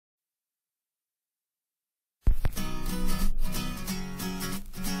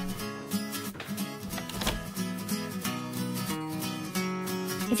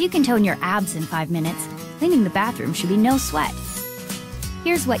If you can tone your abs in 5 minutes, cleaning the bathroom should be no sweat.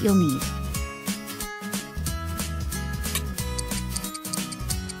 Here's what you'll need.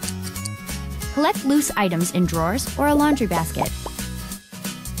 Collect loose items in drawers or a laundry basket.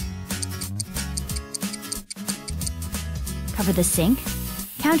 Cover the sink,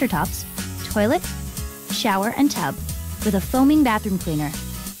 countertops, toilet, shower, and tub with a foaming bathroom cleaner.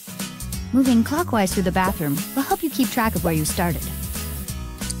 Moving clockwise through the bathroom will help you keep track of where you started.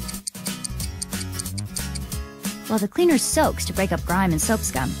 While the cleaner soaks to break up grime and soap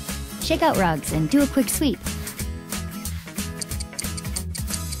scum, shake out rugs and do a quick sweep.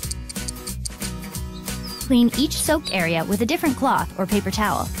 Clean each soaked area with a different cloth or paper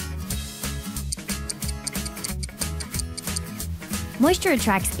towel. Moisture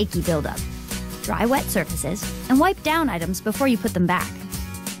attracts icky buildup. Dry wet surfaces and wipe down items before you put them back.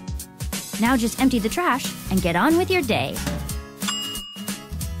 Now just empty the trash and get on with your day.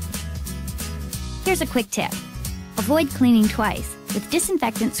 Here's a quick tip. Avoid cleaning twice. With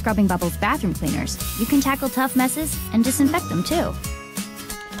Disinfectant Scrubbing Bubbles bathroom cleaners, you can tackle tough messes and disinfect them too.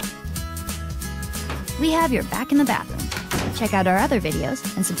 We have your back in the bathroom. Check out our other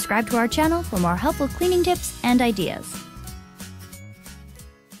videos and subscribe to our channel for more helpful cleaning tips and ideas.